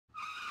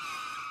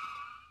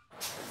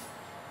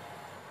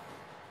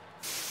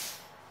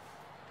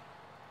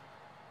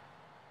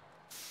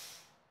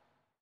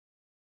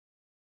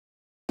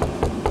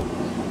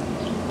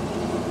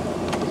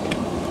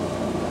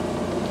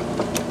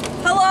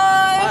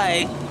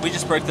We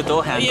just broke the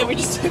door handle. Yeah, we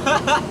just...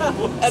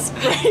 That's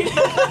great.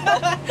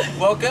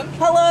 Welcome.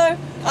 Hello.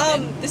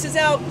 This is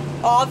our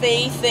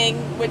RV thing,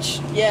 which,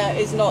 yeah,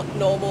 is not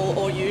normal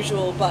or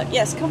usual, but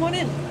yes, come on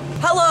in.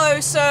 Hello,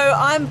 so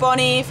I'm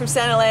Bonnie from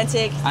Stand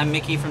Atlantic. I'm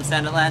Mickey from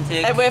Stand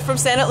Atlantic. And we're from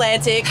Stand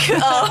Atlantic.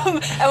 And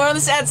we're on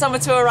the Stand Summer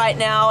Tour right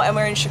now, and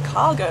we're in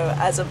Chicago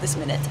as of this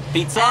minute.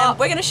 Pizza. And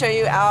we're going to show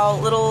you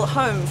our little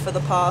home for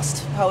the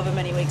past however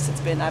many weeks it's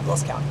been. I've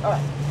lost count.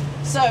 Alright,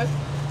 so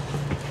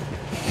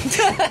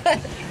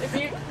if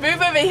you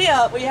move over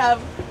here, we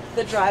have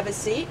the driver's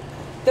seat,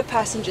 the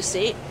passenger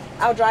seat.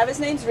 Our driver's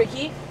name's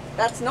Ricky.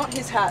 That's not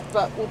his hat,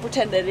 but we'll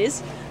pretend that it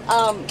is.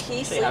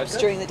 He sleeps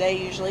during the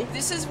day usually.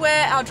 This is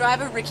where our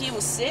driver Ricky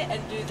will sit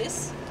and do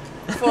this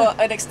for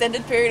an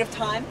extended period of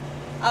time.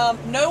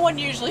 No one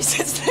usually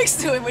sits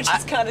next to him, which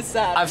is kind of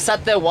sad. I've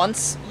sat there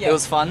once. Yeah. It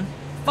was fun.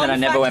 And I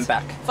never went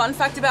back. Fun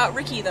fact about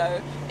Ricky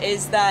though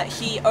is that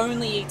he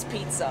only eats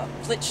pizza.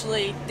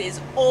 Literally, there's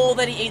all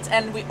that he eats,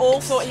 and we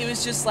all thought he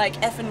was just like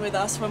effing with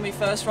us when we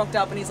first rocked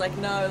up, and he's like,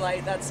 no,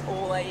 like that's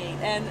all I eat.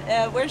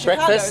 And we're in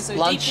Chicago, Breakfast, so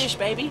lunch, deep dish,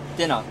 baby.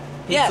 Dinner.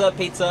 Pizza,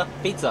 pizza,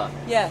 pizza.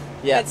 Yeah.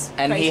 Yeah. It's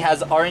and crazy. he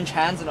has orange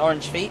hands and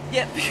orange feet.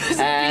 Yeah, because of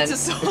the pizza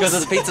sauce. Because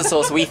of the pizza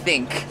sauce, we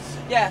think.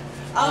 Yeah.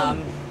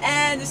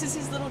 And this is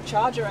his little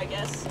charger, I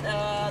guess.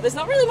 There's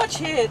not really much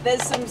here.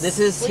 There's some. This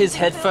is his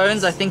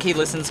headphones. I think he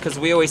listens because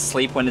we always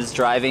sleep when he's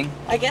driving.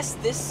 I guess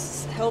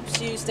this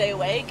helps you stay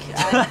awake.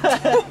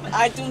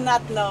 I do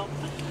not know.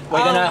 We're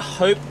gonna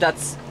hope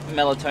that's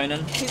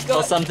melatonin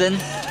or something.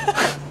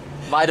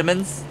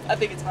 Vitamins. I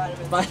think it's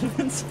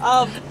vitamins. Vitamins.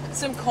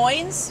 Some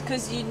coins,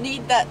 because you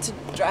need that to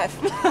drive.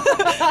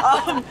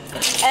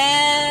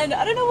 And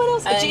I don't know what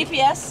else. A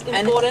GPS,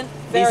 important.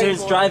 These are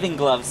his important. driving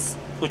gloves,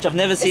 which I've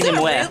never seen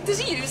him wear. Does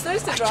he use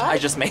those to drive? I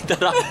just made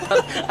that up.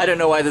 I don't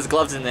know why there's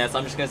gloves in there, so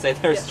I'm just going to say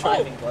there's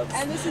driving gloves.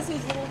 And this is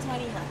his little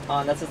tiny hat. Oh,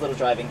 and that's his little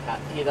driving hat.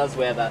 He does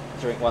wear that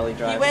while he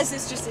drives. He wears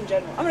this just in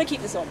general. I'm going to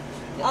keep this on.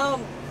 Yeah.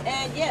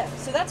 And yeah,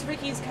 so that's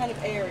Ricky's kind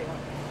of area.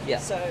 Yeah.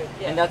 So,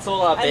 yeah. And that's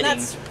all our bedding. And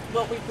that's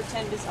what we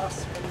pretend is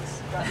us when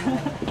he's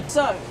driving.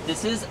 So,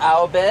 this is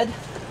our bed.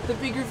 The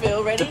big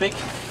reveal, ready? The big...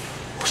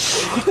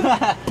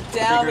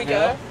 Down big we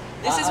reveal. go.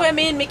 This is where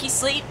me and Mickey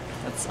sleep.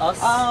 That's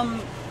us.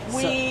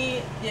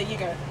 Yeah, you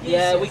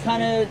go. We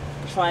kind of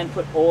try and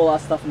put all our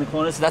stuff in the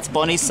corner. So that's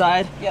Bonnie's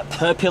side. Yep.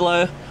 Her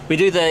pillow. We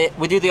do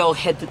the old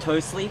head to toe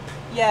sleep.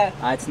 Yeah.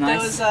 It's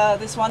nice. There was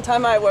this one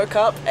time I woke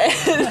up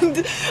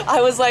and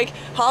I was like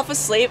half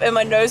asleep and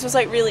my nose was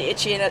like really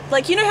itchy, and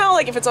like, you know how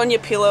like if it's on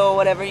your pillow or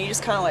whatever, you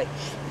just kind of like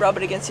rub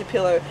it against your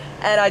pillow,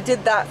 and I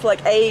did that for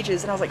like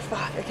ages, and I was like,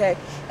 fuck, okay.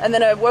 And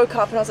then I woke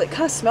up and I was like,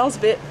 kind of smells a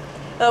bit.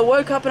 And I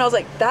woke up and I was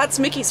like, that's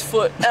Mickey's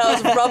foot. And I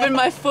was rubbing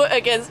my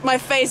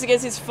face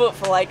against his foot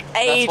for like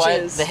ages.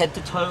 That's why the head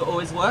to toe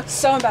always works.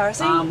 So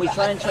embarrassing. We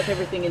try and chuck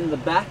everything in the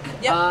back.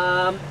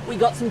 Yep. We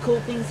got some cool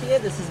things here.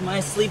 This is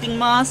my sleeping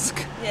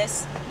mask.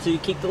 Yes. To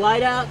keep the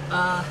light out.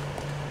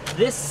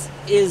 This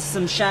is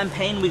some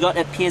champagne we got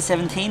at Pier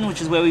 17, which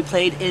is where we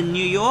played in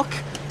New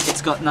York.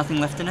 It's got nothing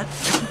left in it.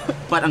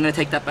 But I'm going to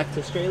take that back to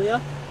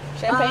Australia.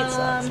 Champagne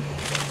sucks.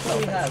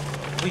 What do we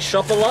have? We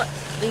shop a lot.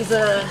 These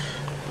are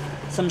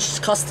some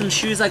custom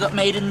shoes I got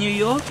made in New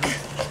York.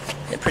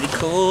 They're pretty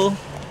cool.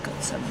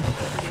 Got some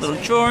little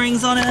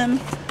drawings on them.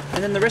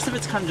 And then the rest of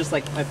it's kind of just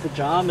like my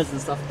pajamas and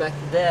stuff back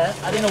there.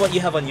 I don't know what you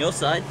have on your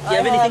side. Do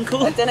you have anything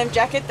cool? A denim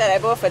jacket that I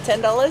bought for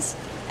 $10.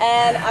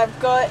 And I've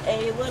got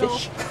a little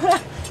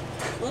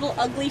little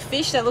ugly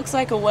fish that looks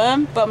like a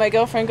worm, but my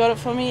girlfriend got it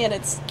for me and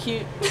it's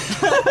cute.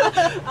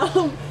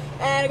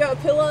 And I got a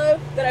pillow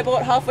that I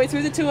bought halfway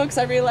through the tour because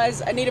I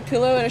realized I need a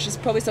pillow and I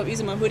should probably stop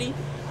using my hoodie.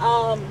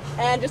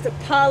 And just a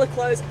pile of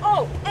clothes.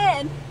 Oh,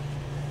 and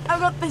I've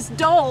got this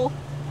doll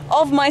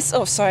of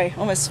myself. Oh, sorry,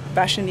 almost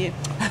bashing you.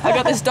 I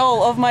got this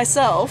doll of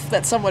myself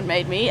that someone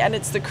made me, and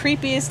it's the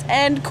creepiest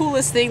and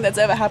coolest thing that's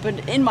ever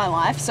happened in my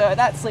life. So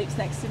that sleeps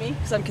next to me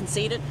because I'm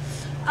conceited.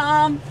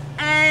 And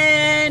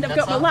I've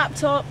got my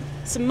laptop,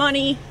 some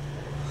money,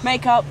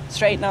 makeup,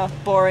 straightener,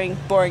 boring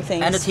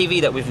things. And a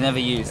TV that we've never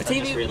used. A TV, I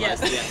just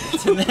realized. yeah.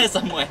 It's in there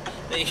somewhere.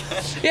 There you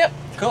go. Yep.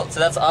 Cool. So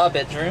that's our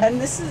bedroom. And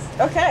this is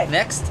okay.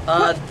 Next,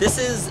 this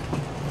is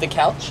the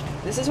couch.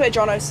 This is where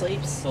Jono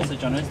sleeps. It's also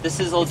Jono's. This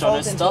is all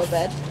Jono's stuff.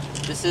 Bed.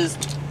 This is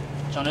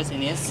Jono's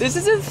in-ears. This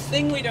is a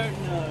thing we don't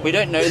know. We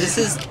don't know. This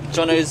is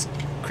Jono's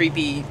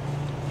creepy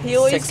He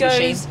always sex goes.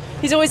 machine.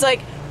 He's always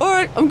like, all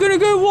right, I'm gonna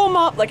go warm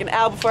up, like an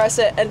hour before I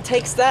set, and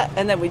takes that,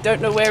 and then we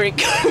don't know where he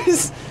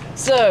goes.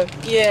 So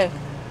yeah,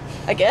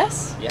 I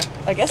guess. Yeah.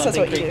 I guess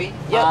Something that's what creepy. you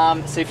do.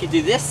 Yep. So if you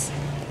do this,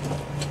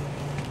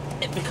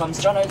 it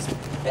becomes Jono's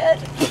bed.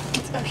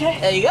 Okay.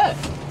 There you go.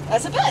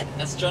 That's a bed.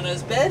 That's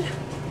Jono's bed.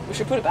 We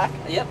should put it back.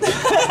 Yep.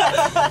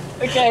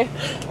 Okay.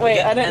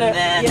 Wait, I don't know. And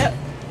then Yep.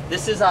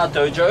 this is our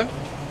dojo.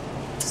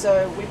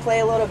 So we play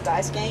a lot of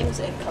dice games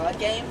and card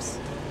games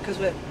because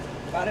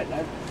I don't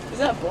know. Is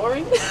that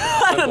boring?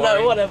 I don't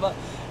know. Whatever.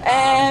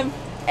 And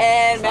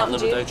Mountain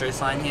little Dew. dojo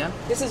sign here.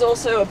 This is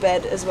also a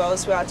bed as well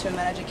as where our tour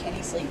manager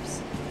Kenny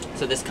sleeps.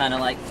 So this kind of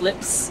like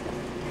flips.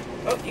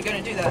 Oh, you're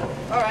gonna do that.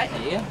 Alright.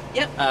 Yeah.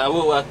 Yep.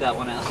 We'll work that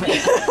one out.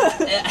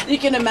 Yeah. You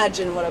can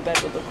imagine what a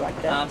bed would look like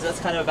there. So that's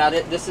kind of about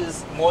it. This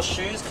is more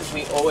shoes because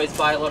we always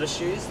buy a lot of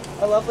shoes.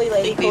 A lovely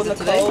lady Think called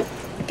these are Nicole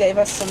today? gave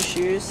us some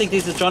shoes. I think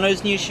these are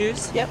Jono's new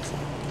shoes. Yep.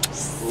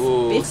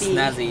 Ooh, Spiffy.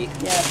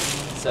 snazzy. Yeah.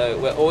 So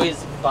we're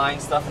always buying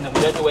stuff and then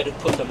we don't know where to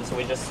put them, so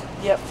we just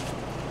Yep.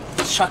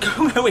 chuck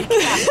them where we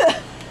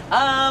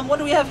can. What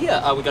do we have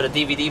here? Oh, we got a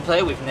DVD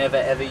player we've never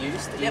ever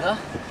used either.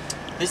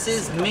 This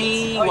is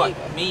me, Oh,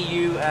 what? Me,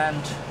 you,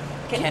 and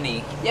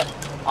Kenny. Yep.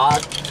 Our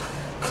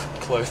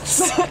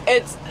clothes.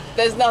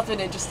 There's nothing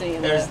interesting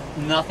in There's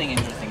there. nothing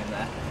interesting in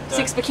there.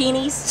 6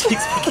 bikinis. 6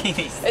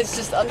 bikinis. It's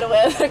just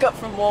underwear that I got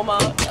from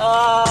Walmart.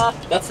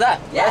 That's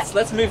that. Yeah.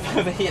 Let's move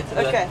over here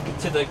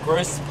to the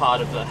gross part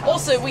of the house.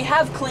 Also, we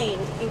have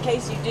cleaned. In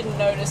case you didn't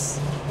notice,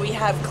 we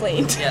have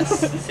cleaned.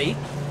 Yes. See?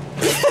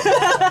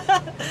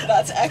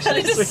 That's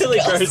actually That is really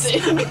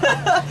disgusting.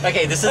 gross.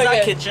 Okay, this is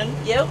our kitchen.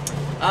 Yep.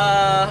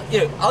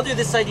 I'll do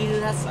this side, you do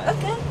that side.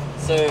 Okay.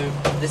 So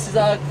this is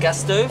our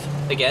gas stove.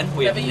 Again,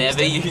 we have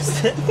never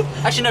used it.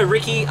 Actually, no.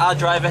 Ricky, our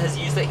driver, has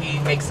used it. He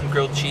makes some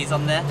grilled cheese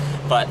on there,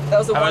 but That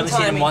was the I've one only seen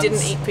time him we once.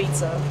 didn't eat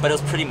pizza. But it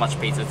was pretty much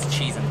pizza. It's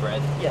cheese and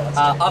bread. Yeah,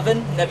 that's true.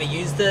 Oven, never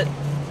used it.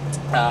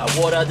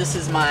 Water. This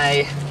is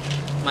my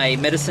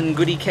medicine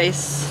goodie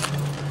case.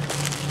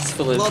 It's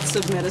full of Lots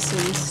of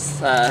medicines.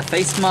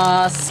 face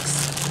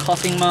masks,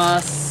 coughing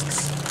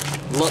masks,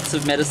 lots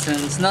of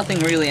medicines. Nothing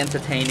really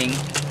entertaining.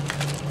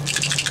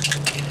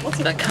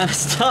 That kind of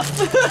stuff.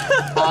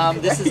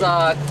 This is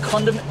our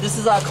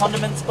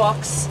condiments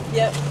box.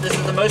 Yep. This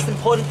is the most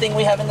important thing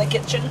we have in the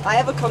kitchen. I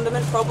have a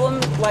condiment problem,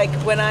 like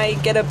when I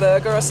get a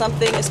burger or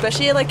something,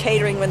 especially at like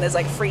catering when there's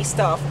like free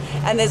stuff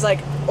and there's like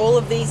all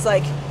of these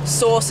like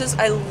sauces.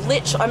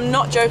 I'm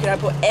not joking, I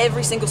put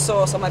every single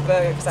sauce on my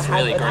burger because I have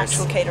really an gross.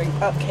 actual catering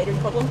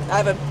problem. I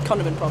have a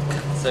condiment problem.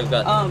 So we've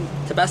got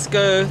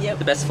Tabasco, Yep.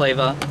 the best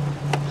flavor,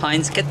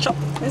 Heinz ketchup.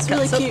 It's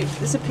really Catsup, cute.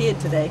 This appeared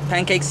today.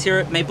 pancake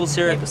syrup, maple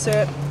syrup. Maple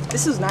syrup.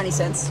 This was 90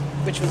 cents,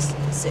 which was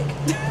sick.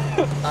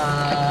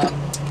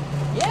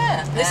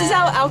 Yeah. This is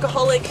our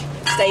alcoholic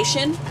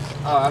station,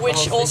 Our which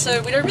alcohol also,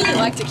 station. we don't really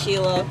like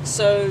tequila,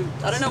 so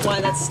I don't know why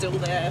that's still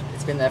there.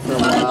 It's been there for a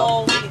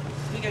while.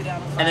 We go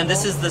down And then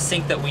this is the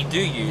sink that we do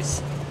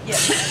use. Yeah.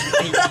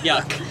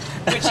 Yuck.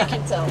 Which you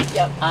can tell.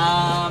 Yep.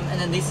 And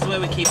then this is where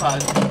we keep our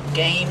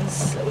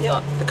games. We've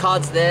got the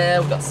cards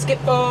there. We've got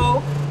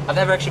Skip-Bo. I've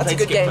never actually That's a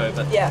played good Skip-Bo, game.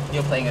 but Yeah.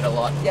 you're playing it a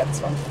lot. Yep, it's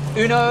fun.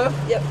 Uno.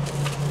 Yep.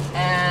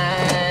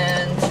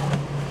 And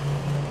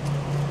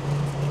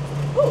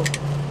Ooh,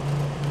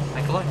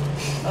 make a look.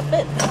 a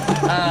bit.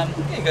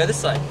 Yeah, go this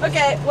side.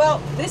 Okay, well,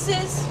 this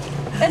is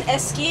an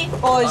esky,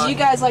 or as you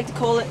guys like to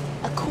call it,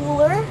 a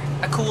cooler.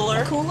 A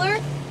cooler. A cooler.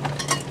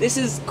 This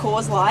is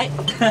Coors Light.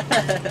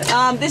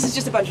 This is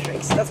just a bunch of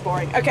drinks. That's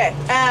boring. Okay,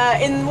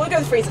 we'll go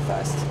to the freezer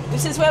first.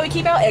 This is where we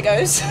keep our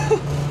Eggos.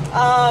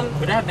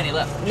 We don't have many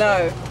left.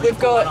 No, we've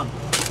got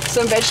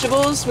some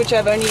vegetables, which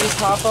I've only used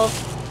half of.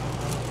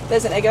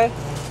 There's an Eggo.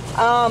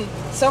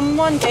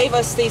 Someone gave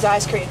us these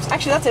ice creams.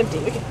 Actually, that's empty.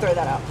 We can throw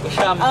that out.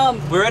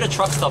 We were at a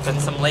truck stop and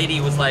some lady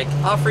was like,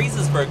 "Our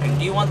freezer's broken.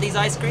 Do you want these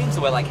ice creams?"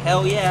 So we're like,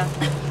 "Hell yeah!"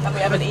 And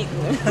we haven't eaten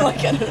them. Like,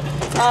 I don't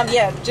know.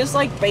 Yeah, just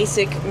like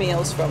basic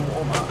meals from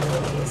Walmart.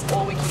 Really is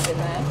all we keep in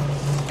there.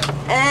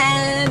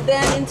 And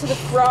then into the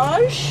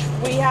fridge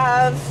we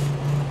have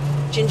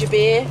ginger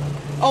beer.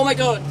 Oh my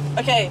god.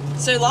 Okay,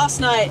 so last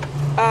night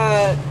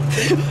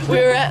we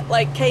were at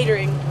like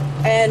catering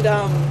and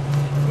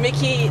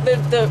Mickey,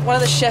 one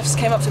of the chefs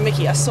came up to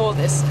Mickey. I saw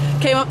this.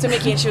 Came up to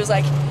Mickey and she was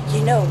like,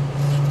 "You know,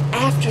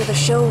 after the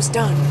show's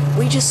done,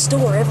 we just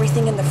store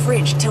everything in the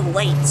fridge till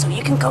late, so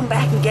you can come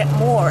back and get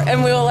more."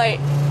 And we were like,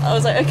 I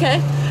was like,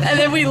 okay. And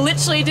then we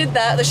literally did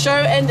that. The show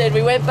ended.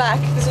 We went back.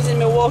 This was in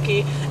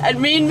Milwaukee, and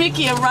me and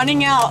Mickey are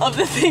running out of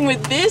the thing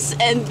with this,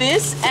 and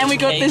we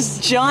got this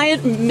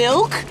giant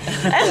milk,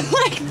 and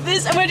like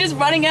this, and we're just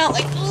running out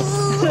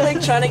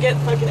like trying to get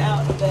fucking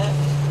out of there.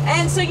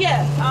 And so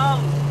yeah,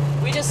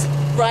 we just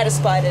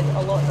spited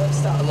a lot of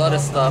stuff. A lot of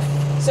stuff.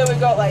 So we've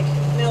got like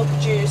milk,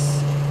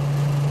 juice,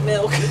 and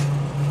Milk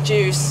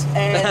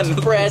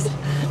bread. juice.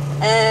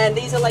 And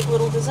these are like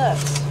little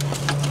desserts.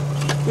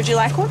 Would you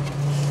like one?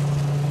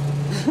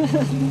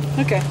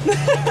 Okay.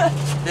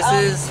 This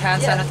is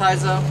hand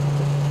sanitizer.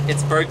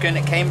 It's broken.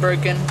 It came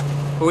broken.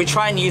 But we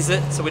try and use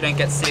it so we don't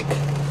get sick.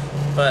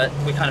 But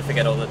we kind of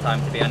forget all the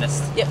time, to be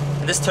honest. Yep.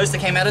 And this toaster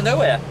came out of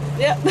nowhere.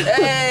 Yep.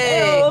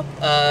 Hey!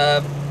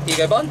 Here you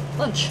go, Bon.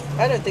 Lunch.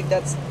 I don't think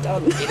that's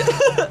done. Eat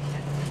it.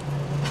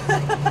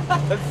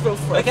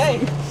 Okay.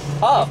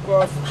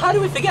 Oh, how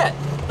do we forget?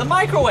 The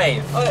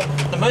microwave. Oh,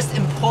 yeah. The most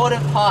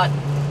important part.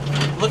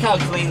 Look how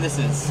clean this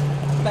is.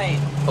 Mate,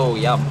 Oh,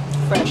 yum.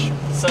 fresh.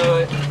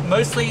 So,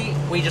 mostly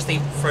we just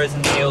eat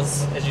frozen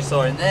meals, as you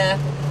saw in there.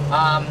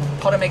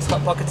 Potter makes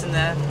Hot Pockets in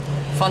there.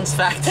 Fun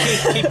fact,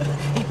 he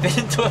bit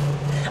into a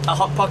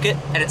Hot Pocket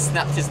and it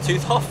snapped his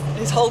tooth off.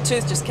 His whole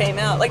tooth just came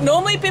out. Like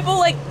normally people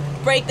like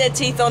break their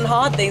teeth on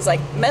hard things like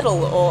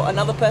metal or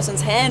another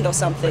person's hand or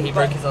something. He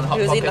broke his own Hot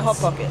He was eating a Hot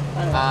Pockets. Pocket.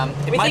 I don't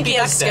know. It We might think be he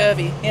has back there.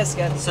 scurvy. He has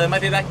scurvy. So it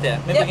might be back there.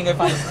 Maybe Yep. we can go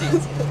find his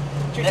teeth.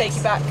 Should we take Next.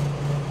 you back?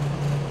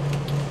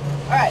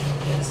 Alright,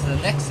 This is the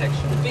next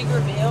section. big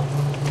reveal.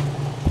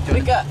 We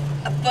got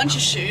a bunch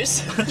of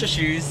shoes Bunch of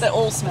shoes. that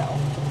all smell.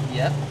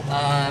 Yep.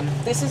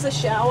 This is a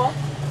shower.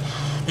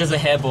 There's a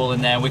hairball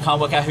in there. We can't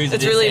work out whose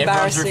It's it is. really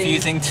Everyone's embarrassing.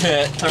 refusing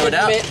to throw it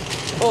out.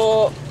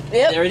 Or,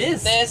 yep. There it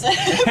is. There's a There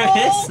it is.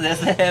 hairball. There's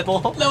the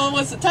hairball. No one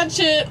wants to touch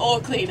it or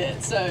clean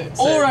it, so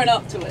all run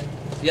up to it.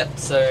 Yep.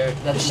 So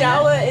The that's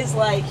shower is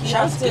like, you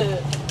Shower's have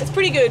to, it's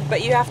pretty good,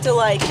 but you have to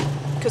like,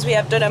 because we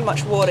don't have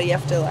much water, you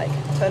have to like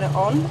turn it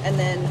on and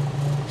then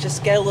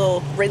just get a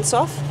little rinse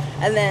off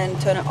and then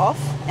turn it off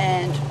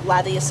and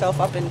lather yourself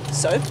up in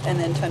soap and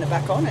then turn it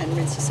back on and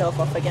rinse yourself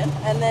off again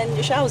and then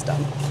your shower's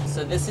done.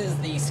 So this is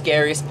the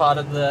scariest part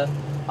of the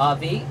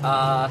RV.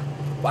 I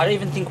don't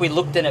even think we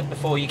looked in it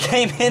before you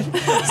came in,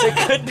 so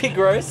it could be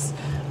gross.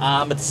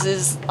 But this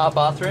is our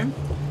bathroom.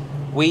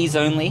 We's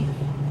only.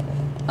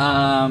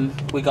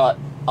 We got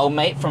old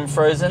mate from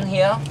Frozen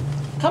here.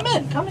 Come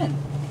in, come in.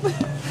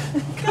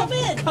 Come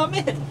in, come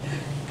in.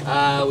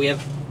 We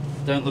have.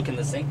 Don't look in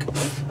the sink.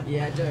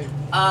 Yeah, I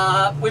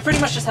don't. We pretty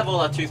much just have all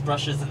our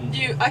toothbrushes and.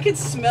 I can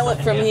smell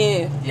it from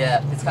here.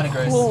 Yeah, it's kind of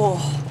gross. Oh,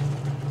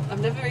 I've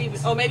never even.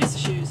 Oh, maybe it's the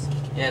shoes.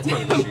 Yeah, it's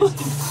probably the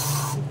shoes.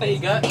 There you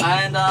go.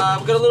 And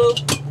we've got a little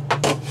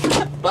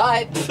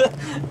pipe,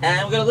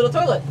 and we've got a little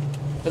toilet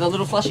with a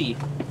little flushy.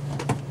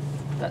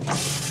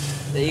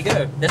 There you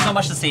go. There's not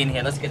much to see in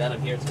here. Let's get out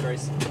of here. It's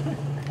gross.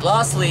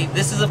 Lastly,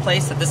 this is a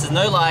place that, this is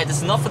no lie, this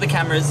is not for the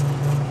cameras.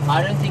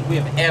 I don't think we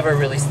have ever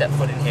really stepped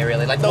foot in here,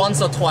 really. Like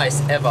once or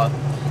twice, ever.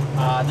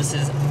 This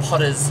is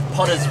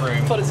Potter's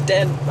room. Potter's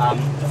den.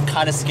 I'm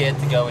kind of scared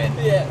to go in.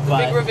 Yeah, the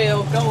but big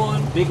reveal. Go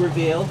on. Big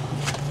reveal.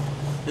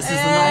 This is the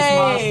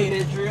Hey!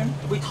 nice master bedroom.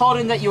 We told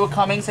him that you were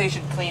coming, so he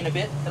should clean a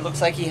bit. It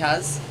looks like he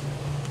has.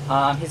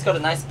 He's got a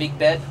nice big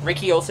bed.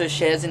 Ricky also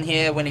shares in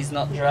here when he's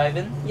not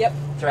driving Yep.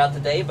 throughout the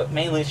day, but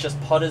mainly it's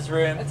just Potter's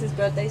room. That's his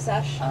birthday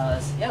sash. Yeah,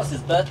 it was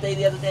his birthday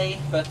the other day.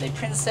 Birthday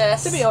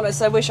princess. To be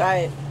honest, I wish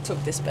I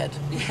took this bed.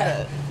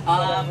 Yeah.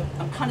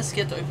 I'm kind of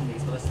scared to open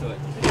these, but let's do it.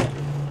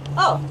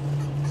 Oh,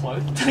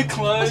 Clothes.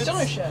 a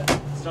Stono shirt.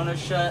 Stono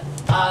shirt.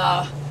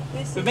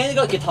 We've mainly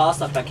got guitar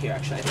stuff back here,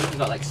 actually. I think we've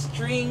got like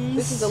strings.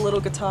 This is a little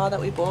guitar that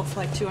we bought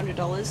for like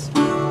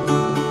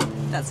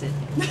 $200. That's it.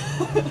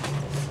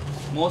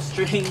 More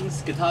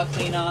strings, guitar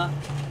cleaner,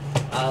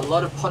 a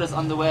lot of Potter's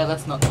underwear.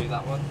 Let's not do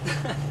that one.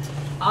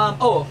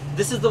 Oh,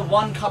 this is the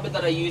one cupboard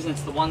that I use, and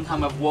it's the one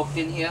time I've walked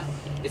in here.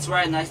 It's where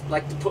I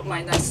like to put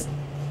my nice,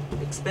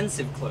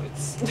 expensive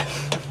clothes.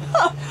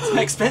 It's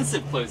my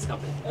expensive clothes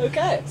cupboard.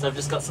 Okay. So I've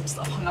just got some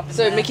stuff hung up in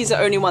So there. Mickey's the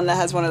only one that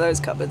has one of those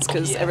cupboards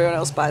because Yeah. everyone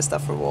else buys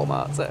stuff from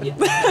Walmart. So. Yeah.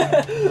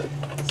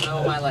 So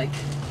all my like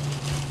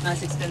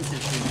nice expensive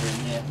things are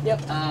in here.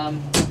 Yep.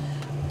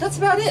 That's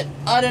about it.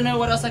 I don't know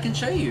what else I can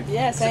show you.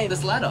 Yeah, except same.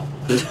 this ladder.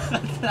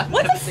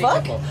 What the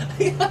fuck?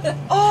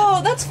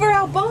 Oh, that's for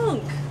our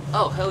bunk.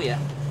 Oh, hell yeah.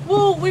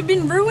 Well, we've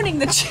been ruining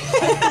the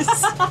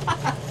chairs.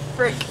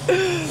 Frick.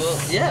 Well,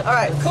 yeah. All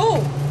right,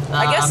 cool.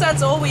 I guess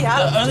that's all we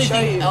have The only to show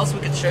thing you. else we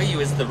could show you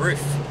is the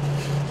roof.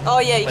 Oh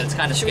yeah, But it's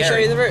kinda should we show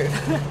scary. you the roof?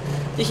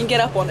 You can get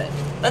up on it.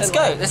 Let's And,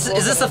 go. like, Is walk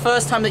this on the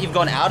first time that you've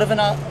gone out of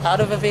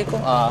a vehicle?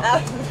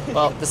 Out.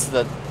 Well, this is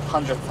the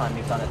 100th time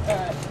you've done it.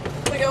 Alright,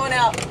 we're going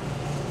out.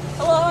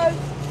 Hello.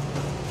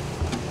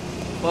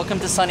 Welcome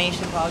to sunny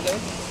Chicago.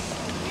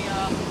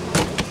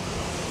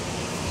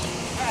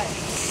 Alright.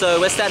 So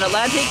West End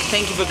Atlantic,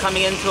 thank you for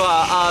coming into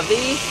our RV.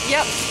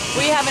 Yep.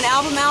 We have an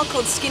album out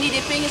called Skinny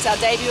Dipping. It's our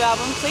debut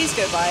album. Please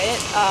go buy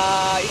it.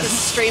 You can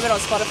stream it on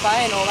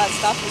Spotify and all that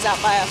stuff. It's out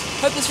by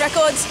Hopeless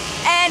Records.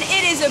 And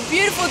it is a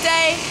beautiful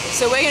day,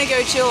 so we're gonna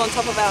go chill on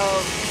top of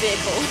our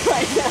vehicle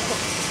right now.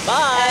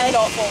 Bye. And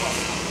not fall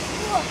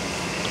off.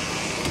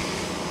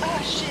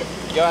 Oh shit.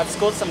 Yo, I've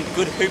scored some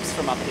good hoops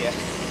from up here.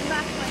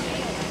 Smack my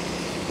knee on that.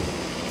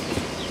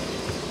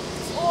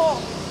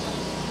 Oh.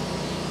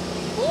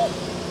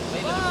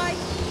 Bye.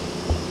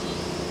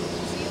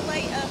 See you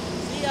later.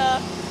 See ya.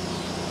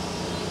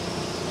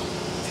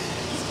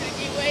 He's gonna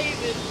be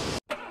waving.